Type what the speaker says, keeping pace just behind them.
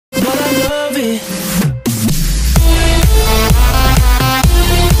fear.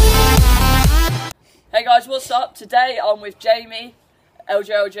 Hey guys, what's up? Today I'm with Jamie,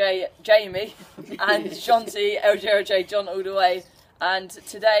 LJLJ Jamie, and Jonty, LJLJ John all the way. And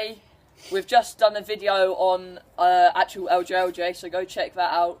today we've just done a video on actual LJLJ, so go check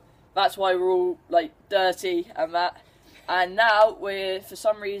that out. That's why we're all like dirty and that. And now we're, for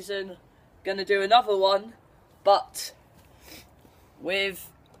some reason, gonna do another one, but with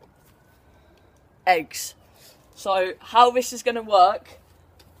eggs. So how this is gonna work,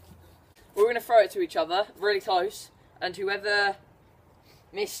 we're gonna throw it to each other really close, and whoever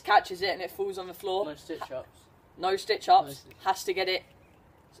catches it and it falls on the floor, no stitch ups, has to get it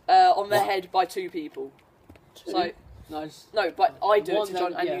on their head by two people. So nice. No, but I do one it to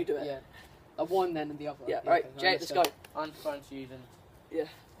John then, and you do it. Yeah. One then and the other. Yeah, right. Okay, Jay, let's go. I'm trying to use Yeah.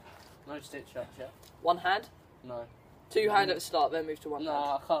 no stitch ups, yeah? One hand? No. Two hand at the start, then move to one No,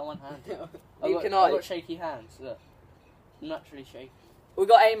 hand. I can't one hand. I've got shaky hands, look. I'm naturally shaky. We've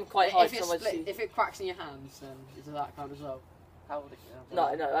got to aim quite high. If it cracks in your hands, then does that count as well? How would it count? No,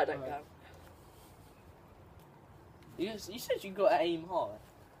 I don't count. You said you got to aim high.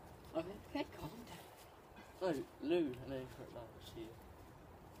 Okay, calm down. No, Lou, and then for it like this.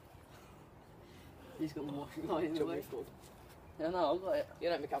 He's got the washing line in the way. Yeah, no, I've got it. You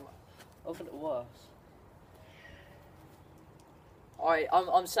don't become. I've got it worse. Alright,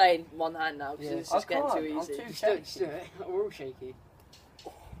 I'm saying one hand now because this is getting too I'm easy. too Just do shaky. it. We're all shaky.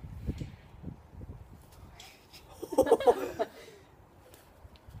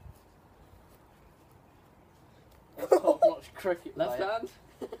 Top-notch cricket Left player. hand.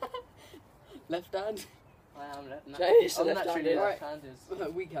 Left hand. I am left. Jay's I'm left-handed. naturally Right.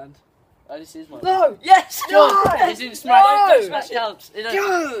 left-handed. Weak hand. Oh, this is my. No! Yes! No! It didn't smash. No! Don't smash counts. It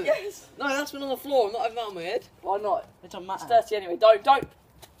don't. Yes! No, that's been on the floor. I'm not having that on my head. Why not? It don't It's matter. dirty anyway. Don't! Don't!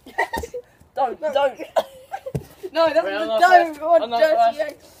 No, that's Right, I'm the not don't. first. What I'm not dirty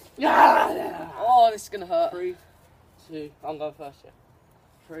first. egg. Oh, this is gonna hurt. 3, 2. I'm going first, yeah.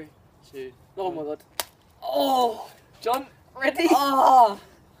 3, 2. Oh my god. Oh! John, ready? Ah!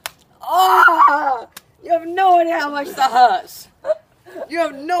 Ah! You have no idea how much that hurts. You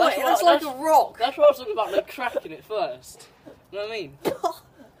have no That's idea. what- That's like that's- a rock. That's what I was talking about, like cracking it first. You know what I mean?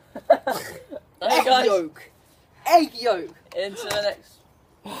 Hey Egg guys, yolk. Egg yolk. into the next.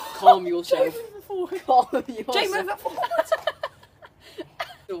 Calm yourself. Calm yourself. Jay, move it forward.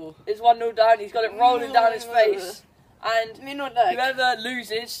 Sure. It's 1-0 down. He's got it rolling down his face, and Me not like. whoever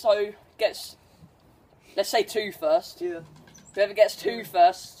loses, so gets. Let's say 2 first. Yeah. Whoever gets 2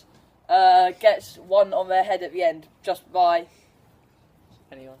 first, gets 1 on their head at the end, just by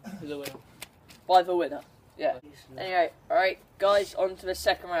Anyone. Who's the winner? by the winner. Yeah. Anyway, alright, guys, on to the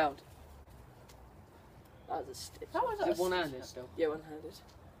second round. That was a stitch. How was Is that? it one-handed still? Yeah, one-handed.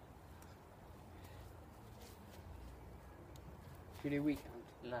 Should we do weak hand?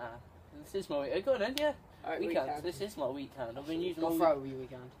 Nah. This is my weak. Go on then, yeah. Alright, Weak weak hand. hand. This is my weak hand. I've been using my I'll weak. throw it with your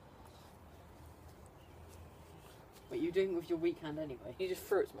weak hand. But you're doing it with your weak hand anyway. You just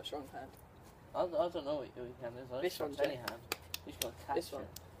threw it to my strong hand. I don't know what your weak hand is. I This just one's touch any it. hand. You just gotta catch This one. it.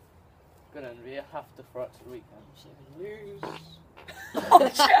 Good on, you have to throw it to the weak hand. So we lose. Oh,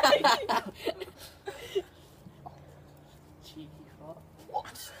 Jay! Cheeky fuck.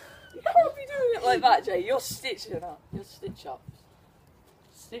 What? You can't be doing it like that, Jay. You're stitching up. You're stitch up.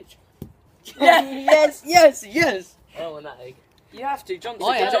 Stitch. Yeah. yes. I don't want that egg. You have to. John took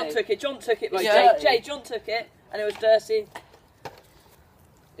My it. John egg. took it. John took it. Like Yeah. Jay, John took it, and it was dirty.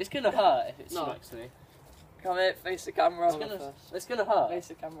 It's gonna hurt if it No. smacks me. Come here, face the camera. It's gonna. It's gonna hurt. Face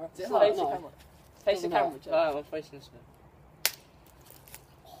the camera. Does it Face hurt? the No. camera. Face the Doesn't camera, hurt. Jay. I'm facing this way.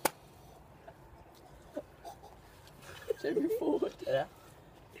 Jay, move forward. Yeah.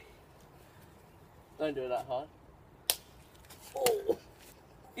 Don't do it that hard. Oh.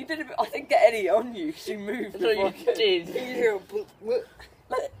 You didn't. I didn't get any on you because you moved. No, before you I could. did.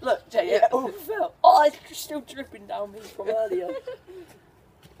 Look, Jay. Yeah, oh, fell. Oh, it's still dripping down me from earlier.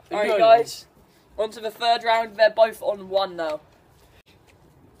 Alright, Go. guys. On to the third round. They're both on 1 now.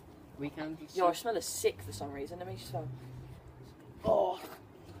 Weak hand. Yo, I smell a sick for some reason. Let me smell. Oh.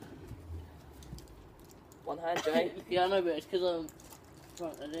 One hand, Jay. Yeah, I know, but it's because I'm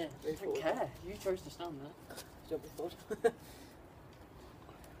front of this. Move I don't forward. care. You chose to stand there. Jump forward.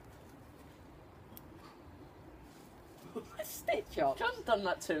 Stitch up. John's done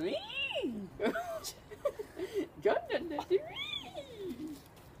that to me. John done that to me.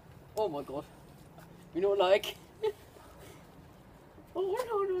 Oh my god. You know what like?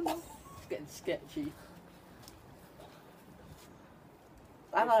 Oh no. It's getting sketchy.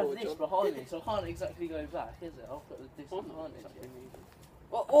 And I have forward, this John. behind me, so I can't exactly go back, is it? I've got this Oh, behind it's me. actually moving.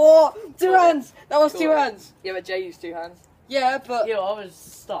 Oh, two hands. That was Cool. 2 hands. Yeah, but Jay used 2 hands. Yeah, but Yeah, I was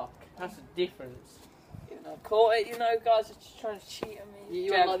stuck. That's the difference. You know, caught it, you know, guys are just trying to cheat on me.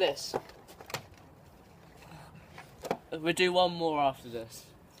 you went like this. We'll do one more after this.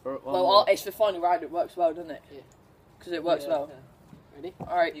 Well, it's the final round, it works well, doesn't it? Yeah. Because it works well. Ready?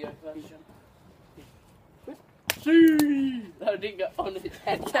 Alright. You go first. See! I didn't get on his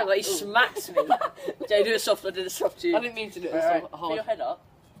head. Yeah, but he smacks me. Jay, do a soft, I did a soft to you. I didn't mean to do it. Alright, So put hard. your head up.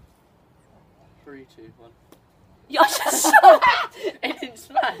 3, 2, 1. Yeah, I just It didn't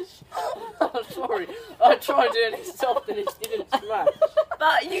smash. I'm sorry. I tried doing it soft and it didn't smash.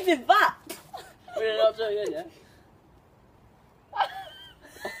 But you did that. We're not doing it yet.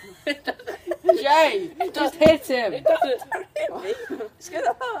 It doesn't. Jay, just hit him. It doesn't. Don't hit me. It's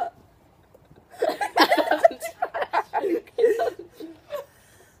gonna hurt. It doesn't smash. It doesn't.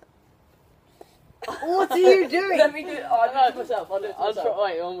 What are you doing? Let me do it. Oh, I'll do it to myself. I'll do it to I'll myself. try.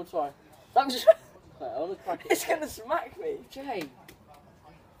 Wait, one more try. I'm just... Wait, I want to crack it. It's gonna smack me. Jay.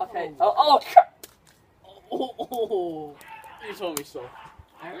 Okay. Oh, crap. Oh. You told me so.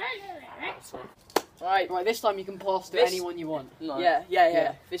 Right. Right, this time you can pass to This- anyone you want. No. Yeah.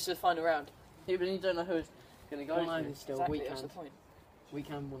 Yeah. This is the final round. Yeah, but you don't know who it's gonna go One to. hand still. Exactly, Weak that's the hand. point. Weak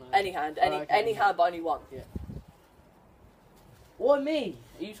hand, 1 hand. Any hand. Oh, okay. Any hand, but only one. Why me?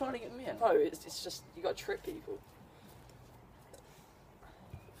 Are you trying to get me out? No, it's just, you gotta trick people.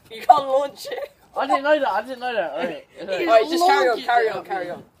 You can't launch it. I didn't know that. Alright. You Alright, just carry on, launches carry it on, at carry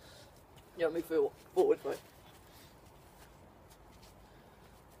me. on. Yeah, move forward, bro.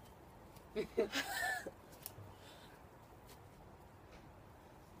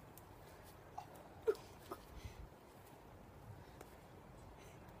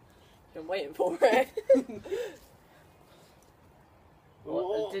 I'm waiting for it.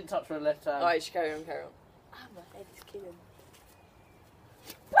 What? It didn't touch my left hand. Alright, just carry on, carry on. Ah, my head is killing.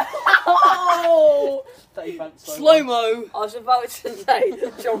 Oh! That you fancy Slow mo. I was about to say,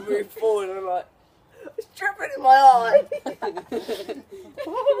 John moved forward and I'm like, it's dripping in my eye.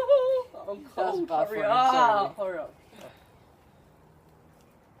 I'm That's cold. bad Hurry for him, up. Hurry up.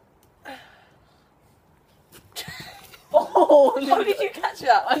 Oh, How did you catch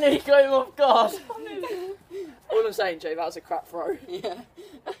that? I nearly got him off guard. All I'm saying, Jay, that was a crap throw. Yeah.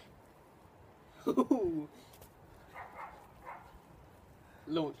 Ooh.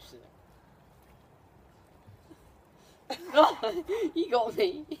 Launch it. You got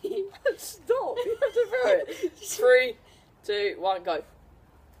me. Stop, you have to throw it. 3, 2, 1, go.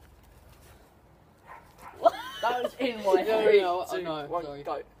 That was in my No, head. 3, no, 2, no, 1, sorry.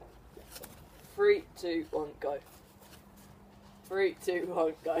 go. 3, 2, 1, go. 3, 2,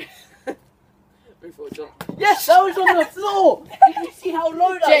 1, go. Move forward, John. Yes, that was on the floor. Did you see how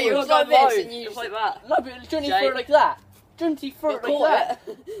low that Jay, was? you got low. this and you Just like that. No, but Johnny Jay. threw it like that. Johnny threw it like that.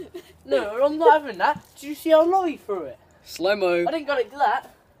 No, I'm not having that. Did you see how low he threw it? Slow mo. I didn't go like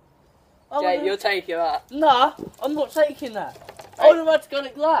that. I Jay, would've- you're taking that. Nah, I'm not taking that. I would have had to go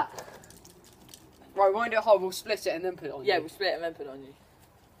like that. Right, we won't do it hard. We'll split it and then put it on. Yeah, you. we'll split it and then put it on you.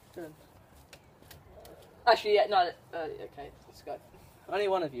 Done. Actually, yeah, no, okay, let's go. Only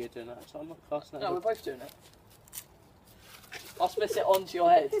one of you are doing that, so I'm not casting that. No, we're both doing it. I'll split it onto your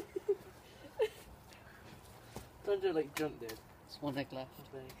head. Don't do it like John did. It's one leg left.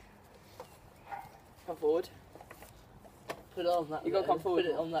 Come forward. Put it on that. You gotta come forward.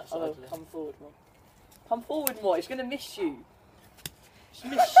 Put it more. on that side. Oh, of it. come forward more. Come forward more. It's gonna miss you. It's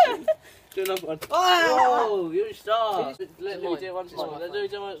miss you. Do another one. Ah! Oh, you're a star. It's Let mine. Louis do it once It's more. mine. Let Louis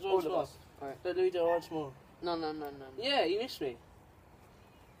do it once All of more. us. Alright. Let Louis do it once more. No. Yeah, you missed me.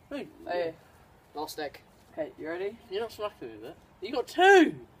 Wait, Hey, Last egg. okay, you ready? you're not smacking me with it. You got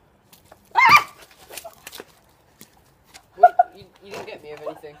 2! Wait, you didn't get me of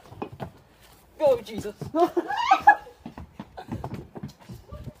anything. Go, Jesus.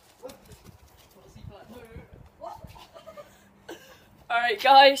 Alright,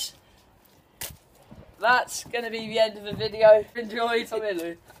 guys. That's gonna be the end of the video. Enjoyed. Come here,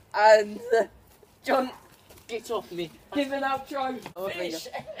 Lou. And John, Get off me. give an outro. Oh, Finish.